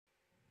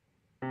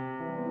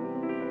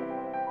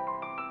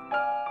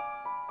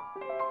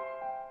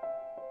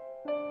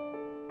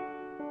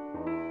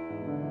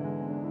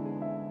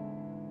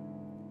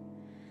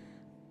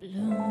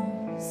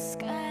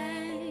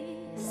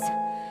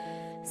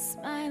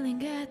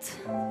Smiling at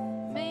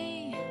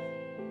me,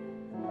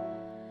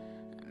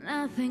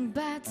 nothing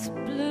but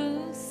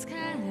blue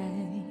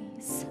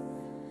skies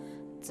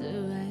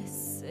do I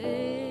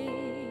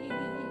see.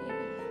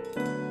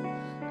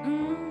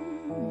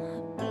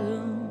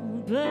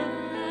 Bluebird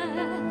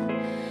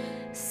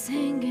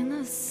singing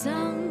a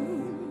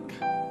song,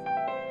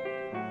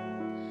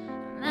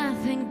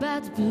 nothing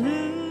but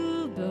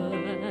bluebird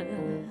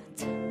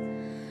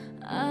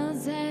all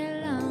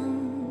day long.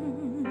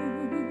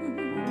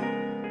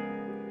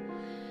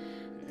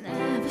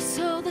 Never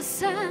saw the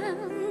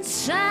sun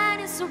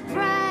shining so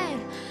bright,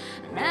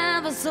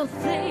 never saw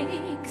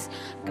things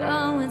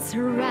going so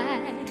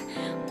right,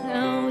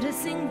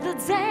 noticing the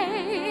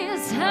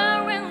days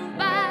hurrying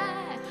by.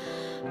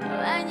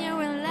 When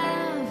you're in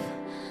love,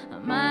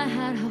 my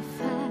heart will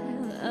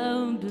fall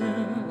of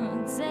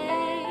blue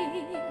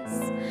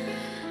days,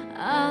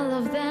 all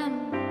of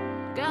them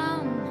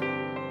gone,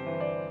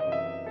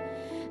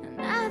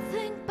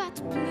 nothing but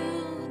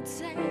blue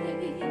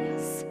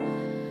days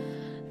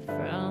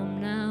from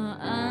now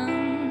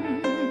on.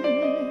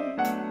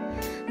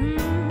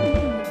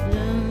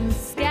 Blue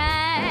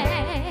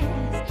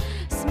skies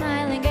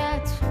smiling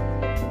at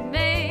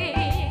me,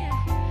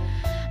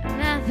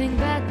 nothing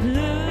but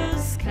blue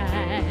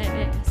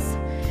skies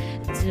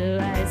do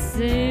I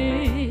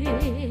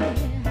see.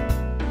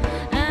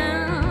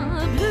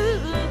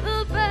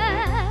 Bluebird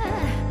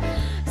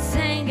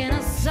singing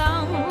a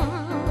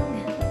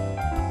song,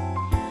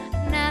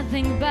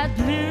 nothing but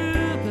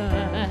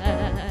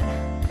bluebird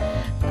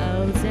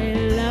all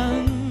day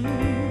long.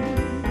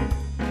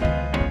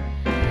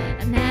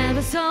 I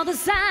never saw the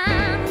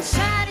sun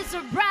shining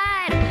so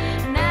bright,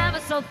 never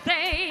saw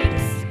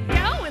things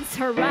going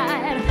so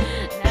right,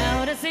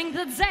 noticing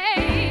the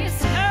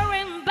days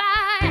hurrying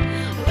by.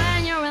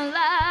 When you're in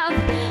love,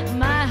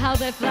 my how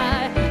they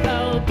fly.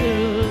 Oh,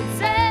 blue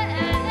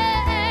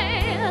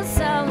days,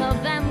 all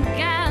of them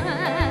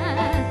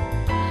gone,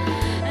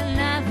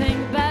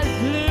 nothing but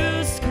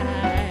blue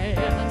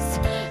skies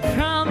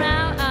from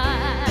now on.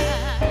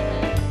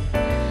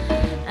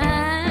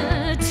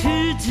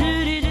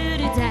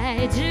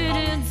 Do-do-do-do-day,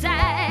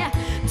 do-do-day,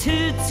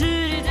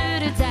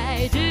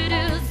 do-do-do-do-day,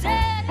 do-do-day.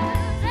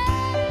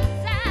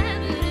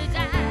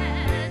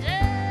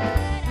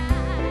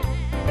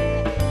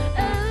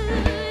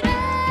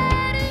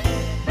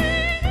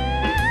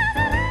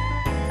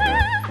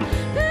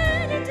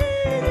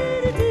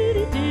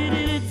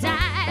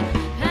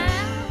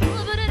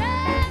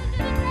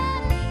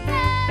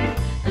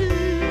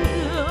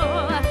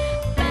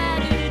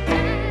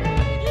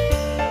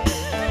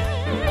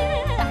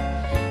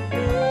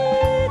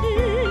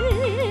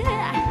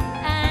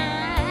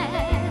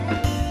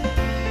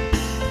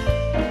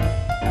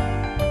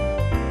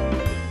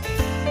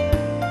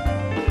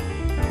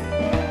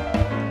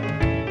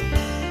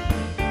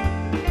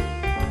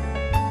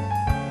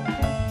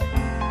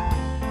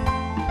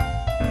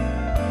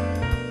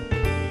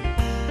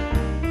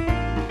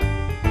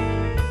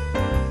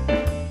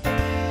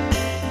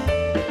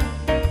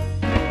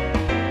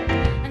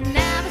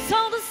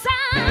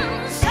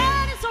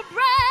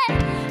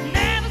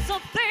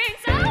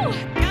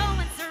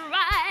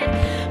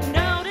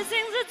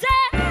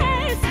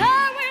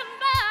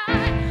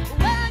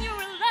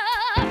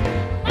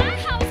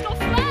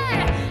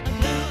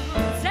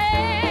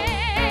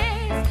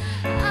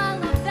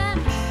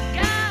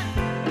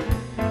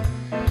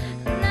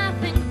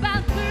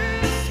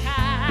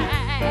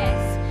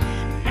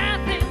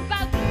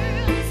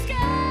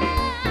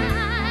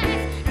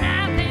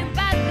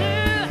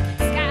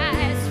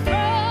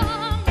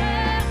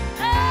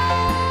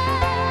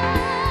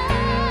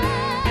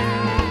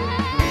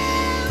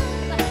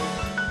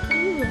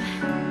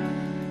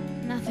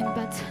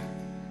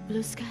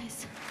 Blue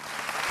skies.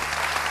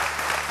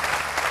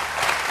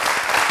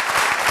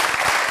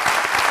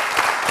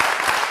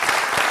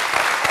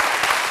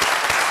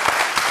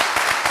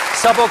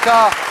 Sapo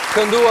ka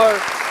kënduar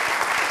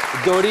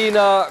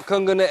Dorina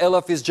këngën e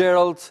Ella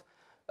Fitzgerald,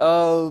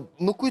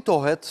 më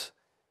kujtohet,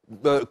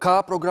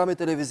 ka programe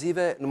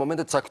televizive në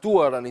momentet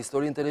caktuara në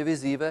historinë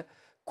televizive,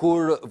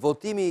 kur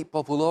votimi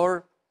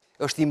popullor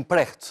është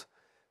impreht,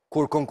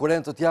 kur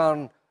konkurrentët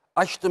janë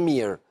aq të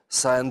mirë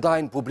sa e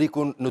ndajnë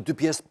publikun në dy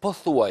pjesë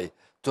pothuaj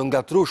të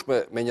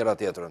ngatrueshme me njëra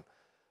tjetrën.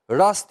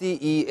 Rasti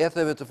I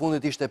etheve të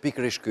fundit ishte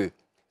pikërisht ky.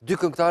 Dy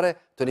këngëtare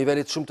të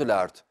nivelit shumë të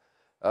lartë.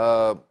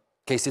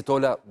 Casey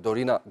Tola,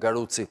 Dorina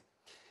Garuci.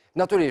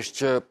 Natyrisht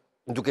që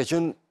duke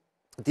qenë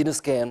ti në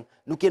skenë,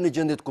 nuk je në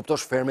gjendje të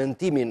kuptosh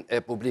fermentimin e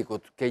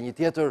publikut, ke një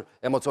tjetër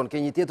emocion,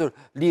 ke një tjetër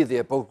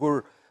lidhje, por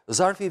kur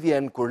zarfi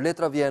vjen, kur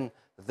letra vjen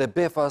dhe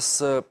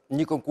befas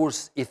një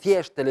konkurs I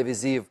thjesht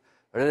televiziv,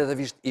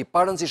 relativisht I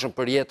parëndësishëm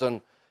për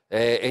jetën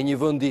e një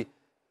vendi,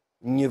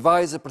 një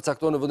vajzë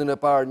përcakton në vendin e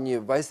parë,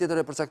 një vajzë tjetër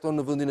e përcakton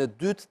në vendin e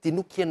dytë, ti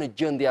nuk je në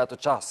gjendje atë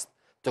çast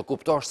të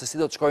kuptosh se si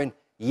do të shkojnë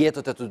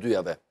jetët e të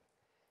dyjave.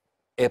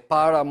 E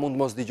para mund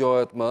mos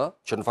dëgjohet më,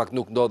 që në fakt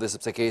nuk ndodhi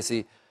sepse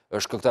Casey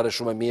është këngëtare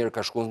shumë e mirë,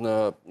 ka shkuar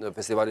në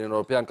festivalin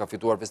evropian, ka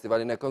fituar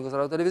festivalin e këngës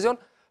radio televizion,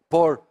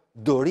 por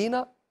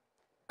Dorina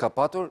ka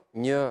patur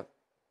një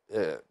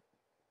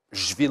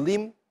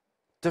zhvillim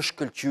të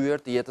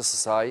shkëlqyer të jetës së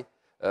saj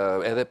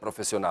edhe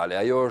profesionale.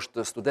 Ajo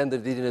është studente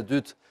në vitin e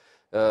dytë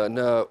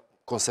në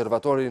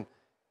konservatorin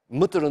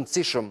më të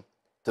rëndësishëm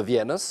të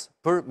Vjenës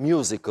për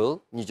musical,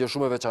 një gjë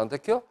shumë e veçante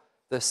kjo,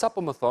 dhe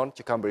sapo më thonë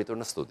që kam mbërritur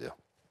në studio.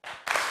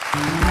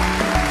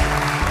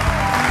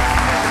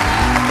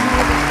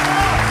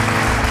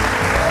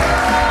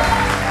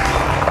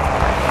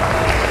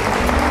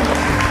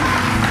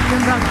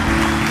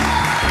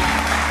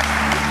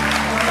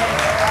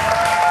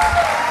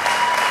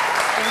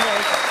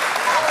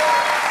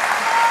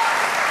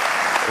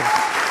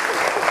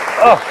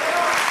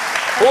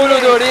 Ullu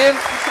Dorin.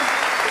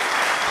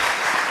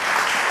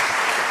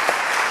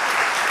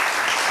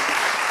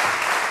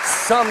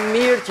 Sa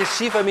mirë që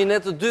shifemi ne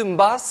të dy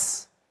mbas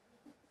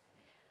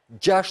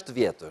 6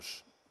 vjetësh.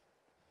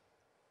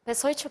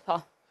 Besoj që po.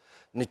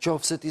 Në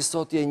qoftë se ti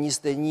sot je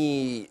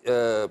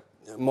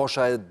 21,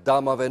 mosha e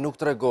damave nuk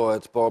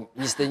tregohet, po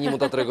 21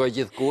 mund ta tregoj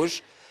gjithkush.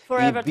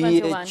 I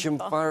bie që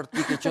më farë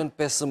ti ke qenë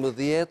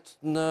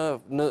 15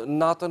 në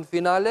natën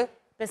finale?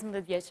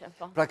 15 vjeqe,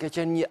 po. Pra ke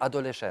qenë një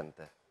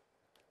adoleshente.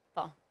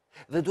 Po.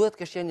 Dhe duhet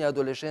ke qenë një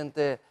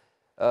adoleshente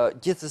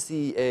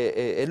gjithsesi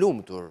e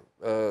lumtur.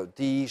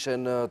 Ti ishe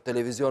në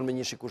televizion me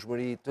një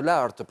shikueshmëri të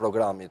lartë të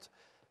programit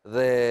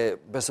dhe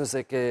besoj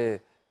se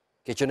ke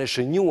qenë e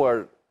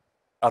shënjuar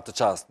atë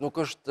çast. Nuk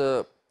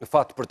është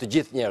fat për të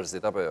gjithë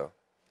njerëzit, apo jo?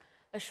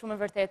 Është shumë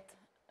e vërtet.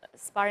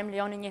 S'pari më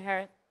lejoni një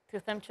herë të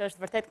them që është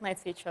vërtet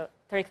kënaqësi që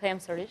të rikthehem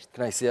sërish.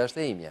 Kënaqësia është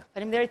e imja.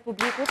 Faleminderit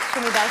publikut,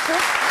 shumë i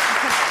dashur.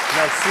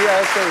 Kënaqësia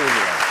është e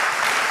imja.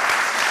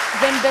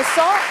 Dhe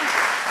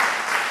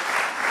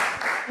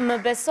më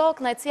beso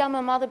kënaqësia më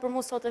e madhe për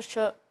mua sot është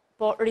që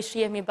po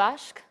rishihemi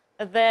bashkë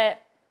dhe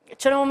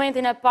që në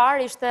momentin e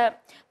parë ishte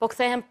po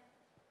kthehem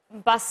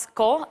pas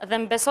kohë dhe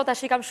më beso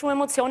tash kam shumë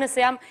emocione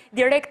se jam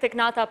direkt tek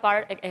nata e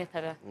parë e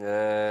etheve.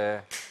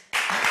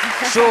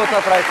 Kështu ta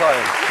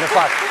trajtojmë, në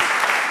fakt.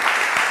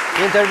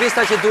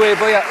 Intervista që duhej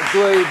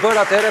bërë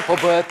atëherë, po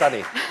bëhet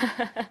tani.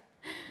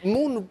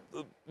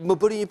 Më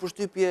bëri një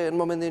përshtypje në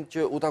momentin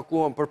që u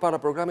takuam përpara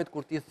programit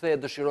kur ti the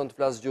dëshiron të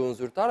flas gjuhën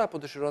zyrtare apo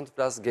dëshiron të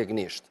flas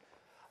gegnisht.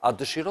 A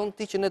dëshiron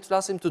ti që ne të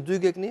flasim të dy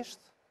gegnisht?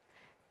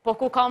 Po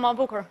ku ka ma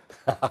bukur?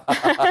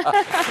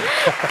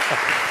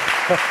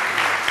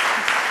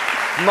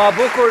 Ma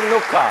bukur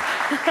nuk ka.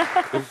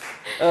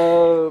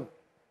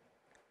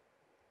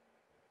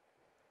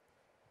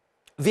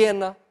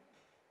 Vjena.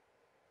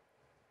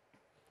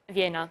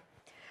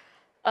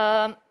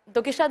 Do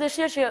kisha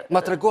dëshirë që...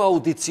 Ma trego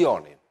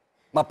audicionin.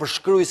 Ma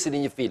përshkruaj si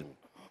në një film.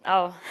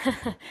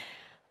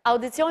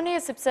 Audicioni,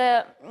 sepse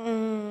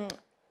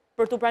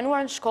për të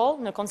pranuar në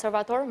shkollë, në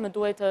konservator, më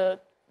duhet të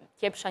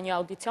jepsha një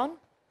audicion,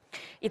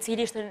 i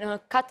cili ishte në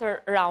 4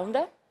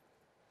 raunde.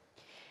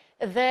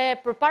 Dhe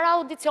për para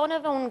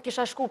audicioneve, unë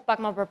kisha shku pak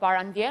më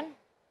përpara në Vjenë,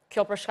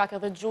 kjo për shkak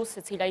edhe gjus,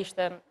 e cila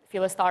ishte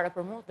fillestare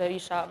për mu, dhe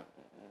isha,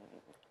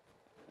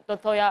 do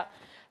të thoja,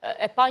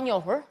 e pa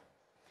njohur.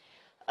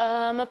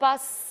 Më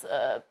pas,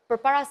 për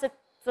para se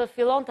të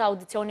fillon të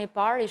audicioni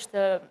parë,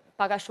 ishte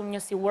paka shumë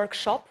një si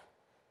workshop,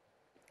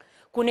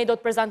 ku ne do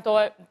të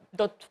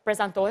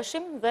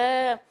prezentoheshim,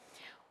 dhe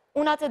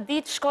unë atë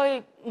ditë shkoj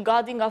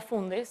gati nga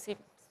fundi, si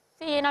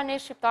jena ne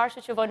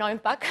shqiptarë që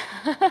vojnojmë pak,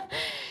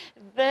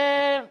 dhe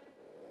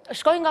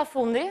shkoj nga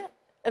fundi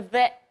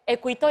dhe e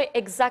kujtoj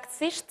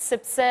eksaktësisht,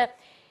 sepse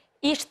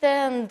ishte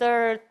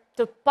ndër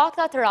të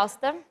paktat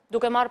raste,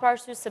 duke marrë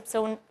parasysh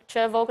sepse unë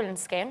që e vogël në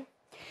skenë,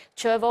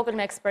 që e vogël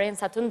me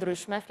eksperjenca të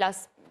ndryshme,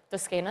 flas të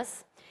skenës,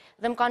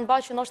 dhe më kanë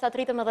bërë që ndoshta të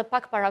rritem edhe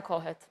pak para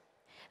kohet.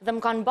 Dhe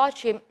më kanë bërë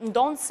që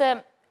ndonë se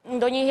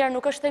ndonjëherë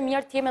nuk është e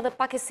mirë të jem edhe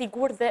pak e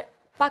sigurt dhe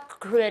pak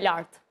krye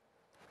lartë.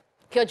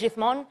 Kjo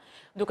gjithmonë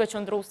duke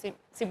qëndru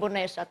si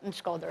burneshat në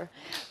Shkodër.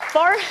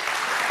 Por...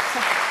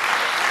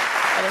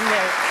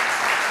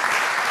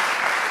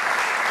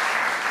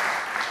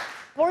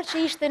 Por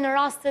që ishte në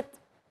rastet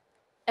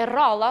e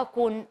rralla,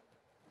 ku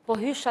po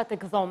hysha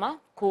tek dhoma,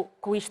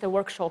 ku ishte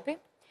workshopi,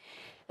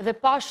 dhe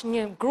pash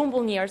një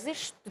grumbull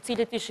njerëzish, të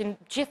cilët ishin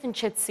gjithë në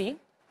qetësi,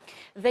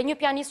 dhe një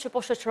pianist që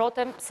po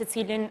shoqërotem se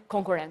cilin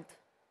konkurent.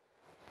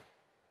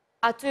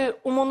 Aty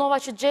u mundova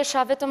që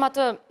gjesha vetëm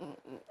atë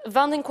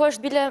vendin ku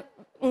është bile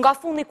nga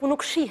fundi ku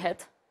nuk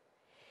shihet,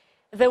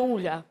 dhe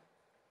ulla.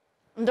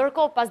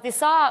 Ndërkohë, pas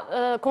disa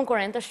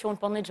konkurentës që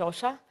unë po në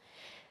gjosha,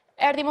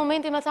 erdi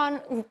momenti me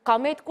thanë, ka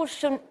me të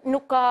kush që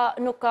nuk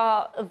ka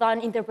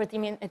dhanë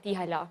interpretimin e ti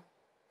hala.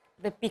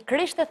 Dhe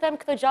pikrisht e them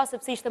këtë gjë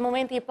sepse ishte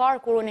momenti i parë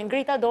kur unë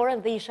ngrita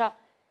dorën dhe isha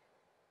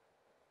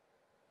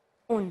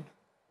unë.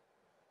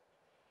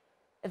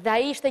 Dhe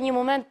ai ishte një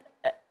moment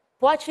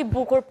po aq i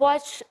bukur, po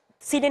aq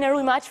cilin e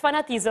ruaj me aq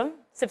fanatizëm,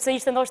 sepse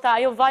ishte ndoshta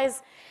ajo vajzë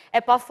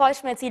e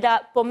pafajshme e cila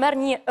po merr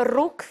një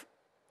rrugë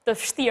të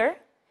vështirë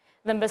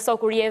dhe më beso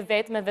kur je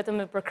vetëm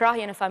me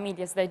përkrahjen e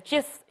familjes dhe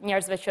gjithë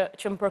njerëzve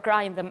që më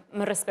përkrahin dhe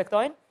më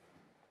respektojnë,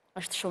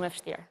 është shumë e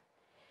vështirë.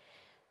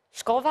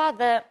 Shkova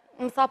dhe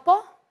më tha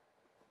po,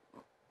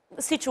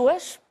 si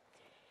quhesh?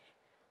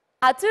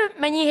 Aty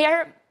me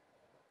njëherë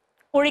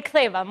u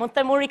riktheva, mund të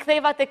them u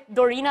riktheva tek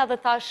Dorina dhe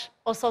thash,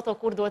 o sot o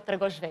kur duhet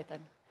tregosh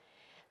veten.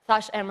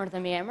 Thash emër dhe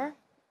mi emër,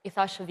 i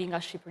thash vi nga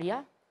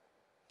Shqipëria,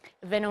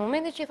 dhe në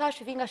momentin që i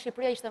thash vi nga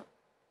Shqipëria ishte,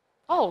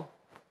 oh,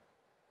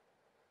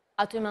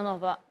 aty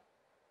mendova,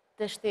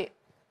 të shti.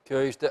 Kjo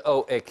ishte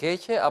o e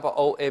keqe apo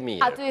o e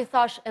mirë? Aty i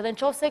thash, edhe në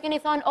qofë se keni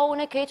thënë o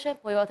në keqe,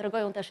 po jo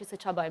atregoj unë tash se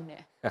qa bajmë ne.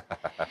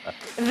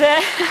 Dhe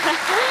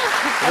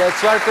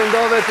çfarë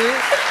këndove ti?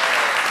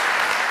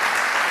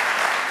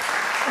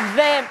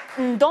 Dhe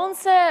ndonë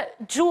se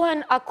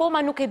gjuhën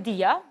akoma nuk e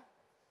dija,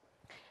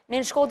 ne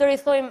në Shkodër i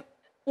thojmë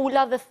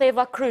ula dhe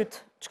theva kryt,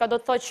 çka do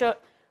të thotë që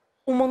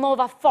u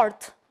mundova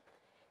fort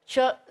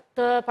që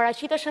të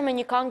paraqiteshem me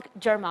një këngë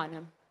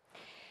gjermane.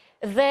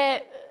 Dhe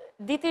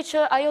diti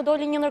që ajo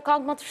doli një ndër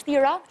këngët më të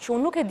vështira, që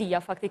unë nuk e dija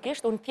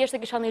faktikisht, unë thjesht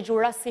e kisha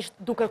ndëgjuar rastësisht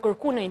duke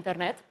kërkuar në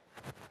internet.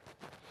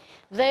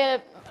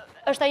 Dhe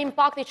është ai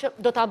impakti që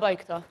do ta bëj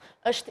këtë.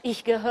 Është ich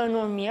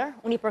gehörnur mirë,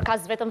 unë i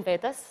përkas vetëm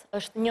vetes,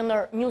 është një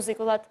ndër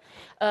musicallat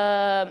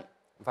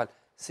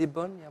si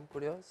bën, jam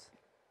kurioz?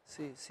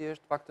 Si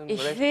është paktën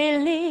Ich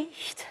will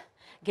nicht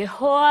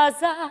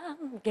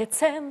gehorsam,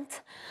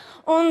 gezähmt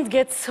und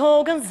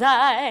gezogen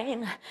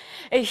sein.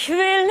 Ich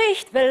will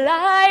nicht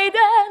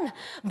beleiden,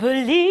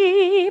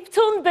 beliebt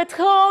und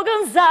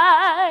betrogen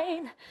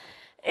sein.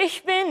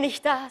 Ich bin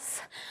nicht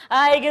das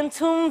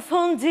Eigentum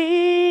von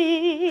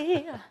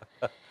dir,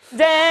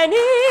 denn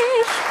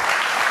ich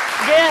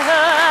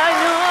gehöre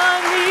nur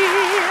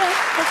mir.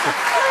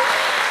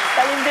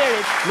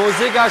 Faleminderit.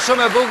 Muzika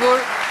shumë e bukur,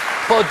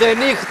 po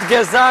denicht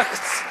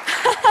gesagt.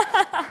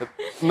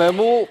 Me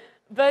mu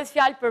Bëhet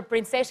fjalë për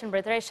princeshën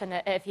mbretëreshën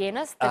e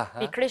Vjenës,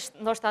 pikërisht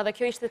ndoshta edhe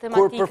kjo ishte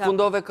tematika. Kur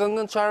përfundove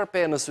këngën, çfarë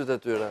pe në sytë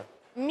e tyre?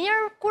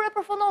 Mirë, kur e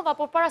përfundova,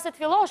 por para se të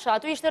fillosha,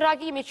 aty ishte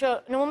reagimi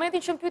që në momentin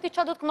që më pyeti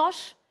çfarë do të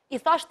kënosh, i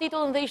thash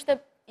titullin dhe ishte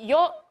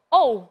jo,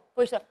 oh,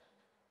 po ishte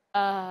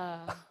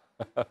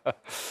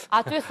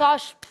aty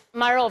thash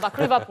marrova,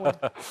 kryva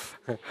punë.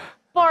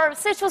 Por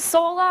se që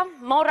solla,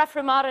 morra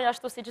frymarrën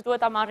ashtu siç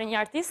duhet ta marrë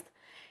një artist,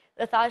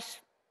 dhe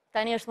thash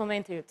tani është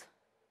momenti yt.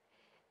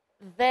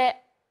 Dhe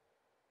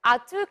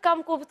aty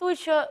kam kuptuar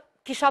që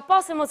kisha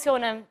pas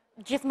emocione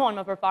gjithmonë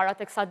më përpara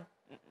teksa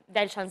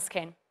delësha në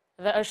skenë.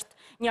 Dhe është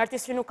një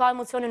artist që nuk ka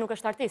emocione, nuk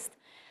është artist.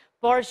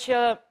 Por që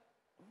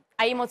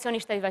ai emocion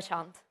ishte i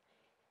veçantë.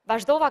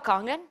 Vazhdova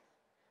këngën,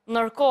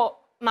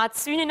 ndërkohë me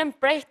atë synin e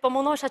mprejt, po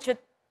mundohesha që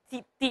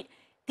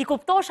ti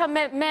kuptosha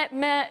me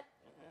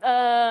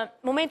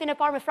momentin e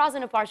parë, me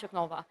frazën e parë që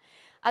kënova.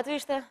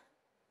 Aty ishte,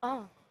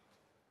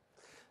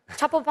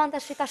 qa po bën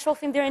tash ta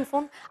shohim deri në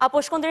fund? Apo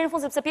shkon deri në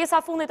fund sepse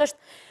pjesa e fundit është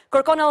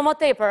kërkon edhe më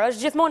tepër,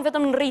 është gjithmonë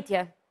vetëm në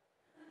rritje.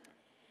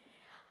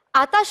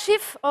 Ata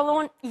shif, edhe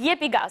unë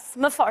jepi gas,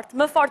 më fort,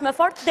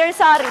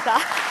 derisa arrita.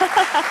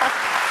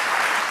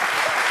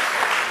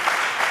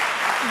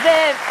 Dhe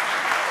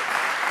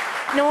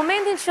në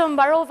momentin që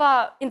mbarova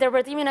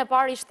interpretimin e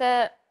parë ishte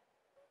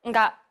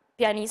nga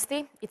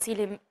pianisti, i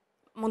cili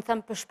mund të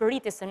them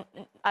përshpëriti se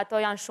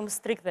ato janë shumë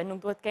strikt dhe nuk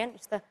duhet kenë,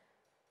 ishte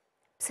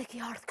pse ke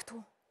ardhur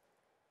këtu?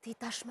 Ti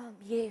tashmë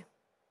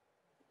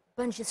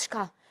bën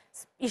gjithçka.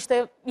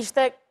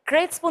 Ishte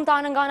krejt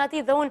spontane nga ana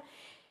tij dhe unë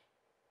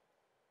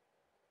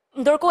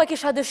ndërkohë e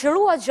kisha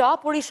dëshiruar gjë,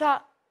 por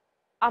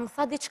a më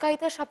tha diçka i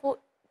tesh apo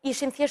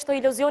ishin thjesht to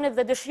iluzionet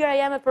dhe dëshira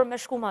jeme për me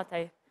shku më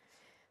atej.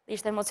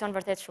 Ishte emocion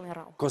vërtet shumë i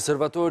rrallë.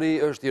 Konservatori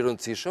është i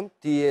rëndësishëm,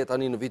 ti je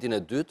tani në vitin e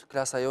dytë,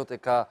 klasa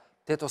jote ka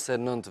 8 ose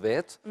 9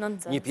 vet,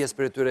 një pjesë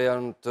prej tyre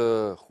janë të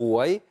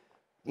huaj,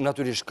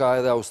 natyrisht ka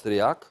edhe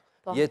austriak,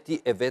 je ti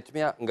e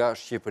vetmja nga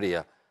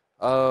Shqipëria.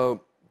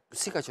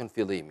 Si ka qenë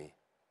fillimi?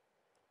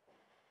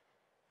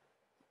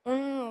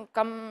 Unë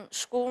kam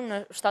shku në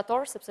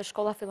shtator, sepse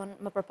shkolla fillon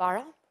më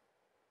përpara.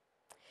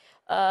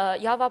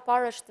 Java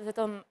parë është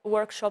vetëm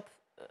workshop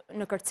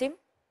në kërcim,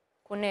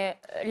 ku ne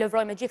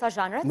lëvrojmë me gjitha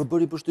zhanret. Më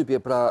bëri përshtypje,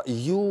 pra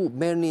ju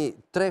merrni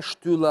 3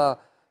 shtylla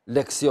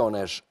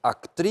leksionesh,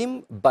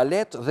 aktrim,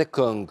 balet dhe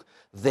këngë,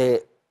 dhe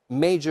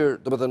major,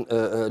 do të thënë,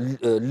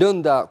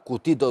 lënda ku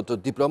ti do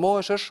të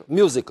diplomohesh është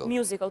musical.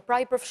 Musical,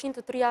 pra i përfshin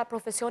të 3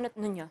 profesionet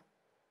në një.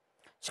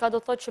 Çka do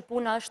të thotë që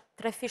puna është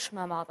 3 fish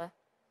më e madhe.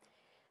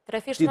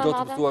 Ti do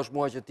të thuash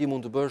mua që ti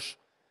mund të bësh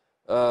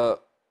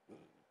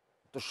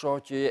të shoh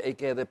që e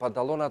ke edhe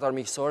pantallonat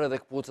armiqësore dhe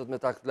këpucët me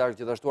takt larg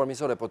gjithashtu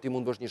armiqësore, po ti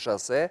mund të bësh një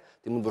shase,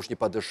 ti mund të bësh një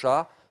padësha,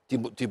 ti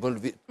ke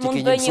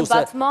një mësuese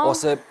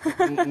ose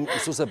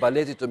mësuese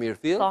baleti të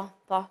mirëfill.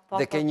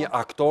 Dhe ke një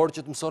aktor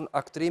që të mëson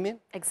aktrimin?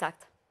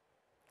 Eksakt.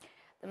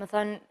 Dhe më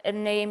thënë,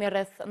 ne jemi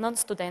rreth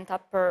 9 studenta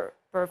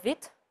për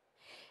vit,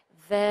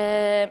 dhe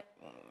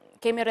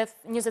kemi rreth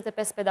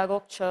 25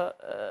 pedagog që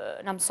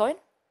na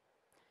mësojnë,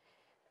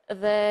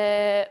 dhe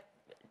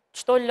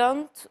çdo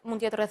lëndë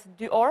mund të jetë rreth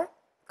 2 orë,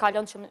 ka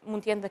lëndë që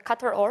mund të jenë dhe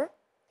 4 orë,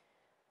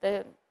 dhe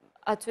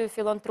aty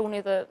fillon truni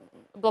dhe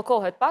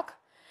bllokohet pak,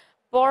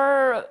 por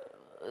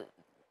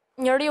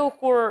njeriu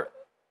kur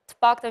të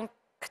paktën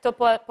këtë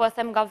po e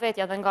them nga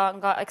vetja dhe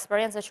nga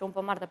eksperjenca që unë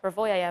po marr dhe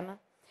përvoja jeme,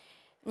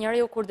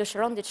 njeriu kur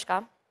dëshiron diçka,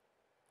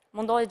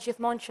 mundohet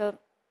gjithmonë që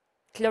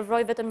të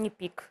lëvroj vetëm një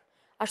pikë.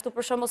 ashtu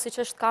për shembull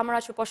siç është kamera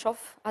që po shoh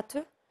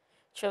aty,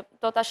 që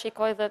do ta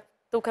shikoj dhe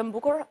duke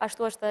bukur,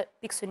 ashtu është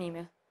pikë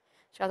synimi.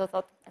 Çka do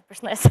thotë,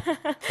 përshëndes.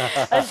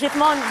 Është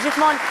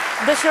gjithmonë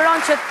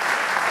dëshiron që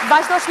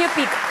vazhdosh një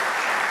pikë.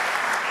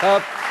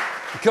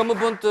 Kjo më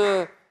bën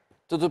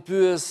të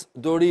pyes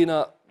Dorina,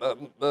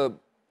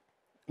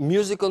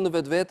 musical në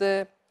vetvete,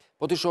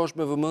 po ti shohësh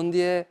me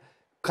vëmendje,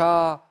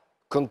 ka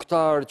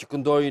këngëtar që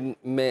këndojnë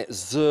me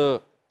zë,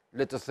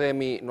 le të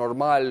themi,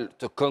 normal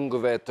të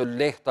këngëve të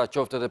lehta,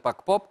 qoftë edhe pak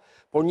pop,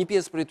 por një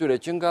pjesë për tyre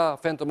që nga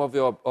Phantom of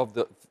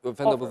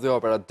the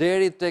Opera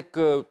deri tek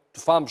të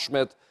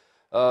famshmet,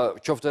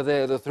 qoftë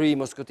edhe Tre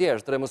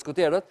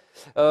Musketierët,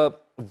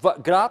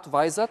 gratë,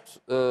 vajzat,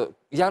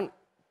 janë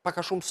pak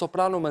a shumë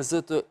soprano me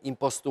zë të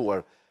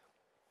impostuar.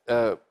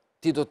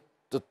 Ti do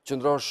të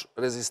qëndrosh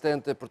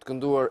rezistente për të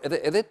kënduar,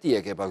 edhe ti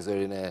e ke pak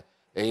zërin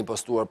e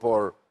impostuar,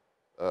 por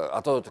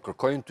ato do të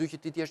kërkojnë ty që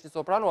ti t'jesh një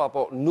soprano,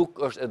 apo nuk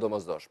është e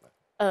domosdoshme?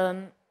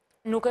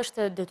 Nuk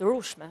është e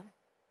detyrueshme,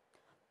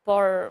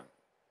 por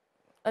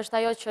është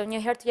ajo që një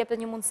herë të jepet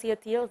një mundësi e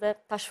tillë dhe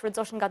ta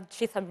shfrytëzosh nga të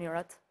gjitha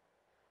mënyrat.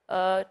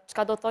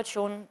 Çka do thotë që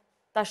unë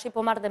tash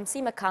po marr dhe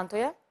mësime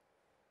kantoje,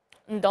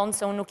 ndonë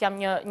se unë nuk jam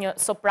një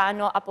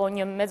soprano apo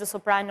një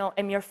mezzosoprano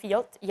e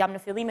mirëfillt, jam në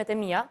fillimet e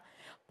mia,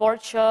 por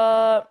që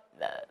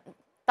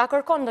ta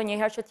kërkon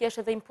ndonjëherë që t'jesh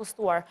edhe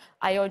impostuar.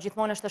 Ajo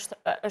gjithmonë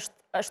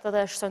është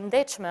edhe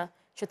shëndetshme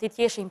që ti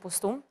t'jesh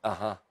impostum,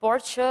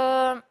 por që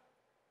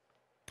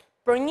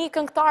për një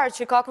këngëtar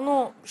që ka kënu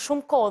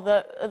shumë kohë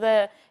dhe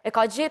e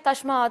ka gjetë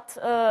tashmë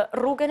atë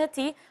rrugën e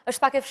tij,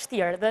 është pak e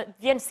vështirë dhe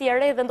vjen si e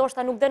re dhe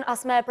ndoshta nuk den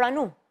as me e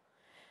pranu.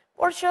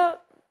 Por që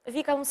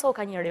vika mëso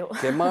ka njeriu.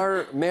 Ke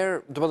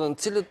merë, do të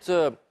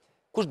thënë,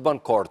 kush të bën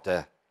korte?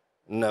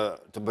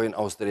 Të bëjnë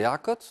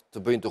austriakët,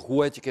 të bëjnë të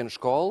huaj që ke në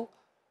shkollë,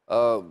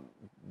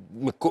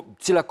 me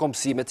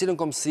cilën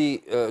komësi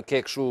ke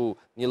kështu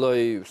një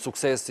lloj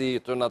suksesi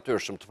të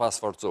natyrshëm, të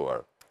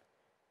pasforcuar?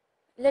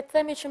 Le të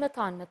themi që me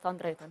tanë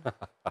drejtën.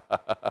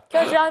 Kjo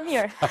është gjë e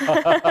mirë.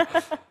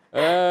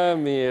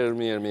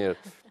 Mirë.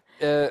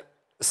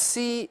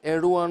 Si e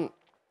ruan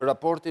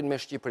raportin me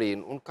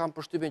Shqipërinë? Unë kam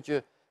përshtypjen që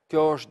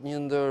kjo është një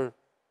ndër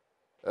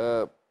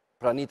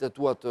pranitë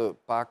tua të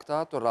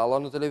pakta të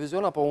rralla në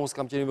televizion, apo unë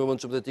s'kam qenë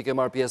vëmendshëm dhe ti ke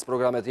marrë pjesë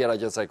programe tjera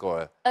gjatë kësaj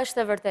kohe?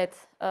 Është e vërtet.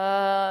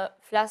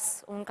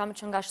 Unë kam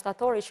qenë nga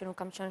shtatori që nuk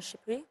kam qenë në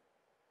Shqipëri.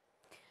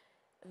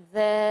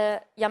 Dhe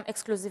jam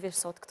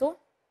ekskluzivisht sot këtu,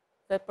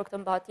 dhe për këtë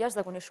mbahet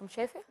jashtëzakonisht shumë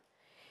qefi.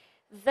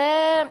 Dhe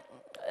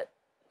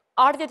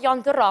ardhjet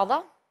janë të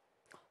rralla,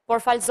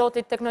 por falë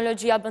Zotit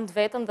teknologjia bën të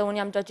vetën dhe unë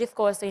jam gjatë gjithë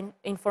kohës e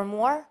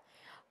informuar,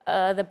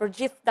 dhe për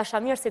gjithë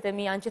dashamirësit e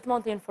mi janë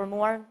gjithmonë të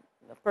informuar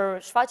për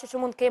shfaqje që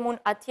mund të kem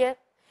unë atje,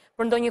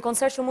 për ndonjë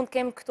koncert që mund të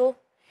kem këtu,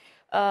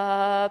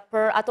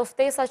 për ato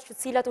ftesat që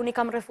cilat unë i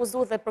kam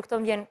refuzuar dhe për këtë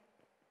më vjen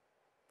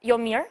jo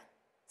mirë,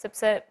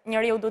 sepse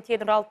njeriu duhet të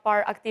jetë rrallë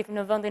parë aktiv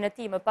në vendin e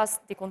tij, më pas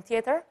dikun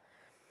tjetër,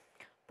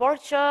 por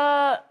që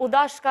u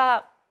dashka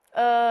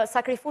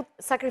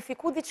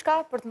sakrifiku diçka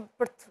për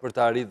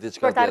të arrit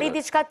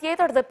diçka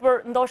tjetër dhe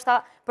ndoshta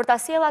për ta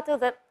sjell atë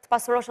dhe të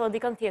pasurosh edhe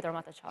dikën tjetër me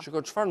atë çfarë.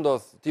 Shikoj, çfarë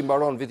ndodh? Ti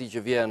mbaron viti që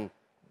vjen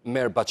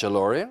merr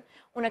bachelorin.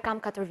 Unë kam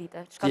 4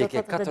 vite. Ti e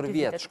ke 4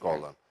 vjet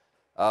shkollën.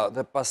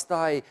 Dhe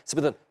pastaj, si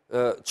më thënë,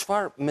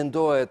 çfarë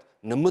mendohet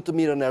në më të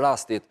mirën e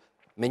rastit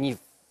me një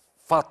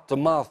fat të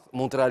madh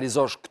mund të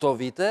realizosh këto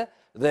vite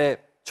dhe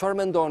çfarë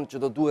mendon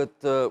që do duhet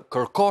të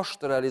kërkosh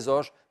të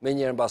realizosh me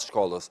njëherë mbas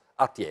shkollës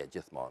atje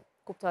gjithmonë?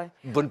 Kuptoj.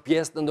 Bën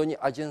pjesë në ndonjë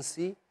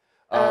agjenci?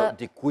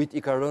 Dikujt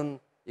i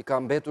ka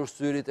mbetur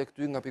syrit e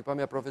këty nga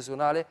pikpamja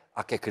profesionale?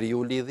 A ke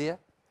kriju lidhje?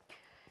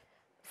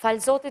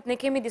 Falë Zotit, ne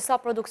kemi disa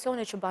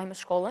produksione që bëjmë me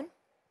shkollën.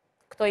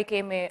 Këto i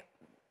kemi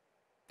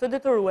të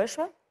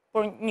detyrueshme,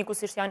 por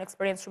njëkohësisht janë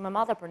eksperiencë shumë e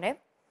madhe për ne.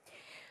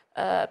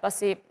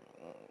 Pasi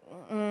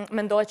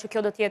mendohet që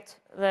kjo do të jetë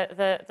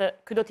dhe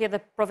ky do të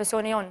jetë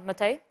profesioni jonë më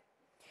tej.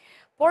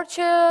 Por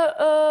që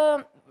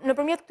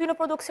nëpërmjet këtyre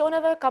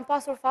produksioneve kam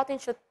pasur fatin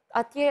që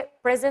atje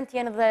prezent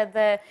jenë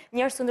dhe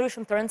njerëz të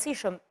ndryshëm të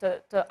rëndësishëm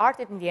të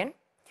artit në Vjenë,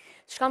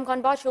 çka më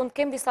kanë bërë që unë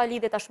kem disa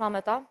lidhje tashmë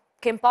me ta,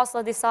 kem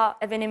pasur disa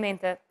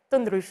evenimente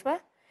të ndryshme,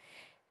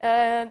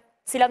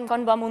 cilat më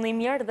kanë bërë më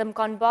mirë dhe më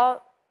kanë bërë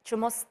që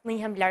mos të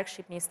njihem larg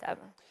Shqipërisë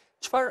teme.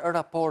 Çfarë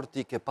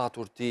raporti ke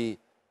patur ti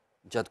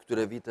gjatë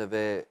këtyre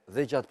viteve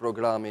dhe gjatë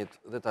programit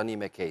dhe tani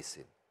me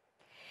Kesin?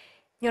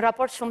 Një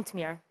raport shumë të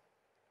mirë.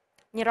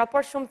 Një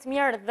raport shumë të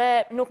mirë dhe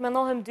nuk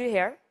mendohem 2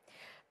 herë,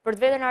 për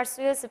të vetën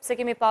arsye sepse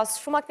kemi pas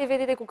shumë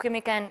aktivitete ku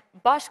kemi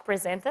qenë bashkë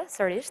prezente,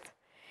 sërish,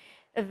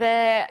 dhe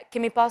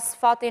kemi pas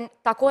fatin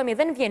takohemi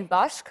dhe në Vjenë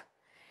bashkë,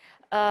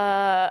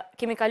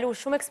 kemi kalu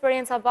shumë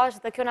eksperienca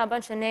bashkë dhe kjo na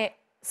bën që ne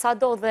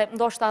sado dhe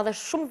ndoshta edhe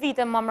shumë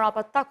vite më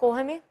mrapa të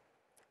takohemi,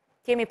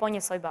 kemi po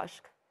njësoj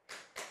bashkë.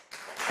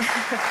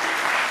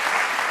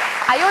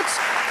 Ajo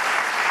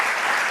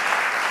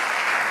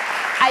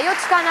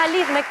që ka na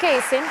lidh me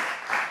Kesin,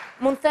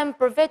 mund të them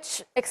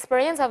përveç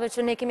eksperiencave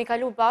që ne kemi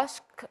kalu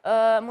bashkë,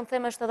 mund të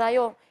them është edhe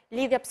ajo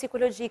lidhja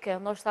psikologjike,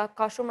 ndoshta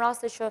ka shumë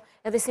raste që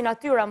edhe si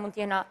natyra mund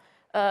t'jena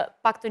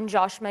pak të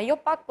ngjashme, jo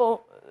pak,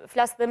 po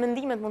flas dhe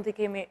mendimet mund t'i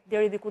kemi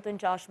deri diku të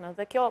ngjashme.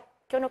 Dhe kjo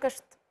nuk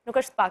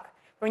është pak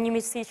për një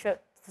miqësi që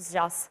të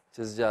zgjas.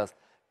 Që zgjas.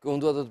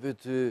 Unë dua të të pyet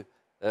ty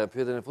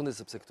pyetjen e fundit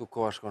sepse këtu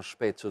koha shkon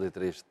shpejt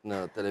çuditërisht në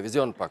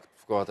televizion pak,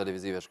 koha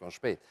televizive shkon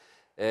shpejt.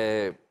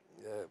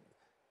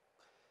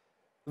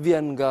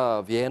 Vjen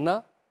nga Vjena,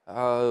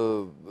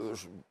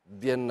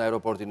 vjen në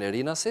aeroportin e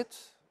Rinasit,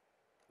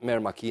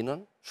 merr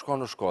makinën,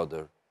 shkon në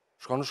Shkodër.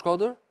 Shkon në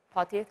Shkodër?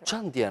 Patjetër. Ç'a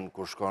ndjen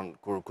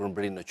kur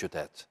mbrin në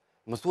qytet?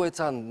 Më thuaj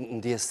ca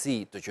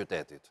ndjesi të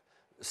qytetit,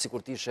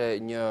 sikur t'ishe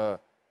një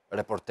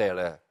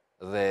reportere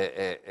dhe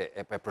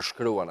e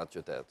përshkruan atë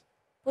qytet.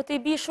 Po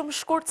t'i bi shumë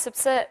shkurt,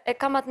 sepse e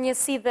kam atë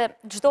ndjesi dhe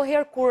çdo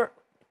herë kur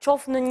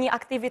qoftë në një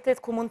aktivitet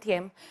ku mund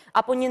t'jem,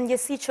 apo një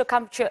ndjesi që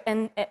kam që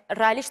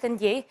realisht e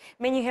ndjej,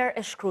 me njëherë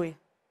e shkruj.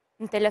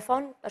 Në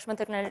telefon, tashmë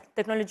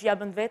teknologjia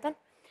bën vetën,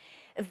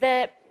 dhe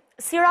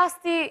si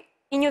rasti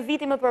i një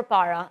viti më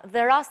përpara,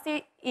 dhe rasti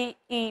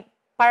i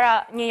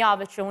para një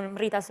jave që unë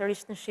rrita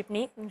sërish në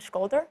Shqipni, në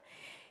Shkodër,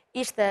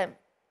 ishte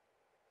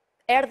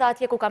erdha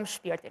atje ku kam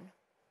shpirtin.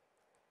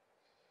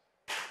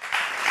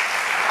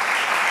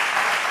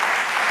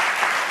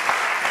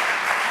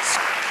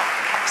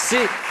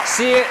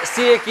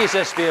 Si e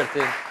kishe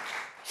shpirtin?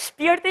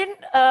 Shpirtin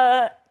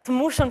të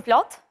mushën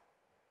plot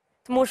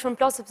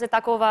sepse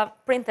takova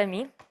printe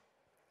mi,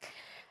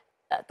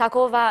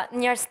 takova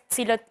njerëz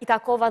cilët i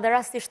takova dhe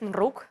rastisht në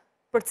rrugë,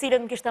 për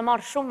cilët më kishte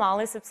marrë shumë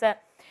malli, sepse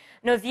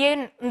në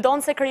Vjenë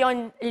ndonë se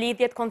krijojnë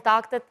lidhjet,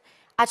 kontaktet,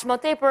 aq më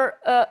tepër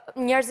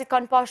njerëzit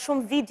kanë pa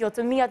shumë video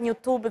të mia në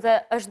YouTube dhe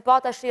është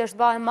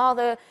bë e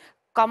madhe,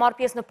 ka marrë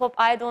pjesë në Pop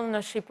Idol në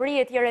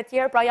Shqipëri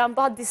etj, pra janë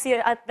bërë disi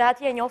dhe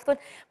atje e njoftën,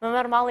 më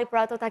merr malli për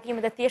ato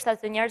takimet e thjeshta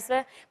të njerëzve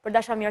për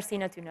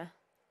dashamirësinë e tyre.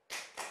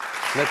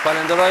 Ne të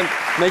falenderojmë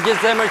me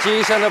gjithë zemër që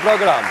isha në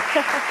program.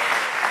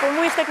 Për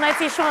mu ishte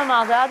kënaqësi shumë e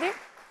madhe, Adi,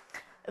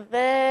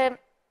 dhe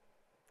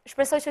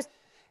shpresoj që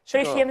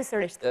shpesh jemi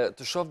sërish.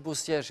 Të shoh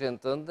buzëqeshjen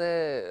tënde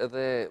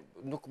dhe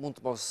nuk mund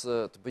të mos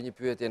të bëj një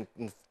pyetje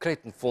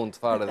krejt në fund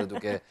fare dhe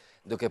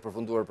duke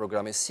përfunduar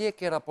programin. Si e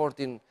ke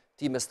raportin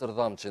ti me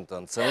stërdhamçin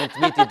tënd, se unë të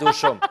miti du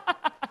shumë.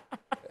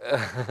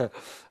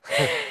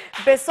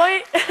 Besoj...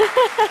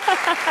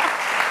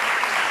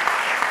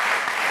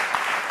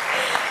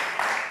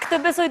 Këtë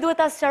besoj duhet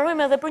ta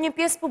sqarojmë edhe për një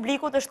pjesë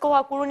publikut, është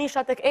koha kur unë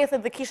isha tek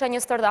ethet dhe kisha një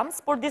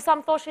stërdhamc, por disa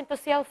më thoshin të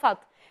sjell fat.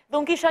 Dhe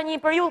unë kisha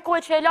një periudhë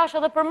kohe që e lash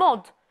edhe për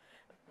mod.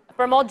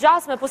 Për mod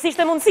gjasme, po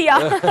s'ishte mundësia.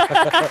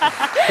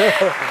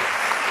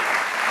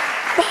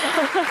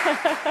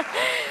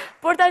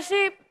 Por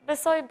tashi,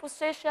 besoj,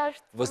 buzëqeshja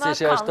është...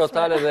 Buzëqeshja është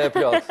totale dhe e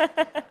plot.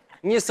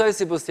 Njësoj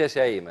si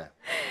buzëqeshja ime.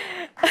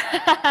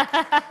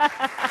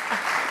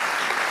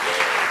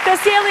 Të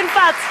sjellin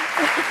fat.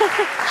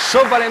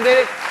 Shumë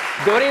faleminderit,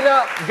 Dorina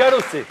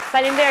Garuci.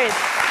 Faleminderit.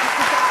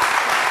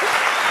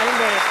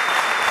 Faleminderit.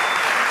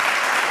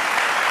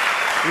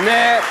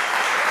 Ne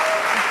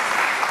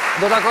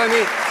do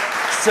takojmë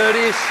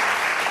sërish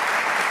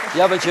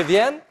javën që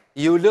vjen,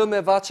 ju lë me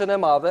Vaçën e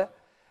Madhe,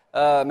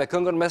 me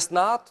këngën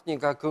Mesnat, një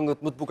nga këngët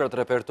më të bukura të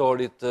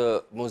repertorit të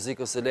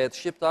muzikës së lehtë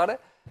shqiptare,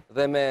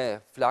 dhe me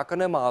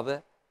Flakën e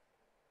Madhe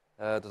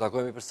do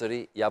takojmë përsëri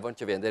javën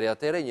që vjen. Deri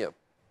atëherë një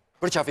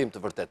përqafim të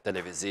vërtet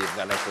televiziv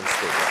nga ne në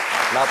studio.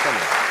 Natën e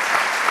mirë.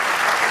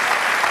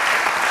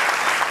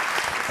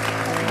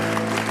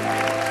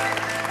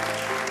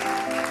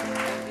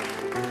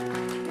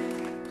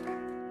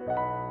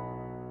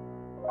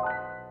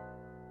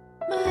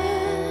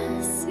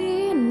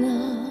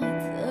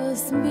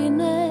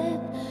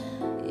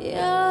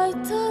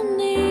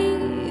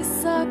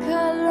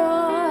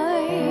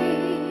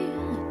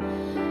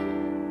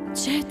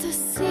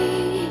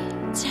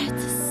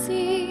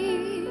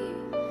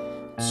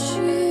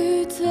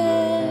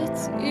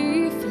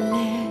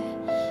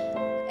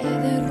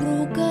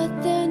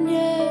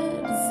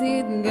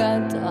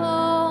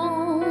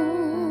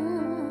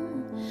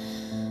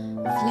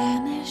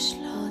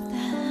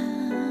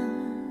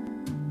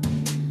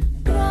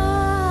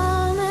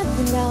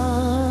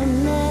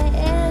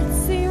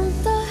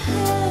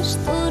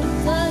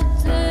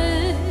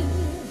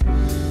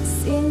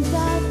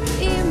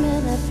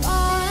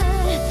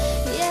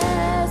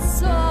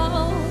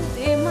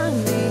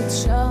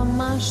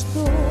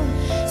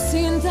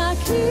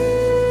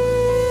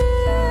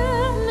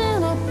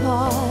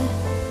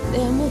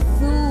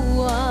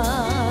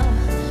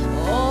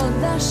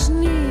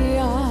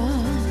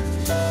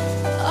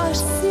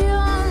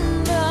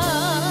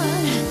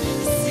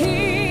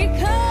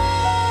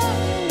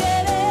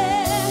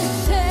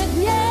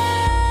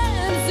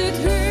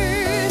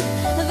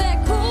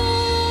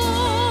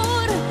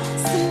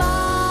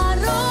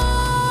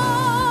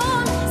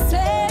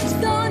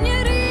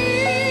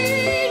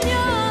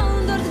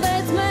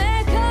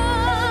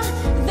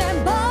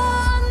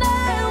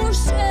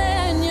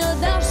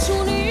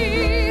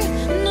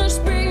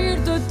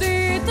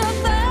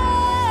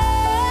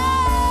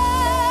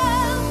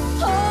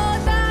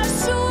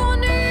 Soon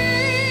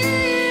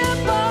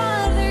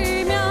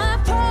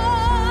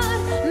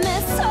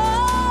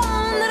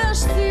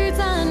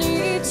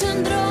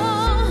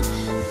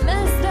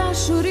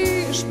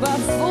pa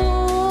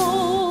fund.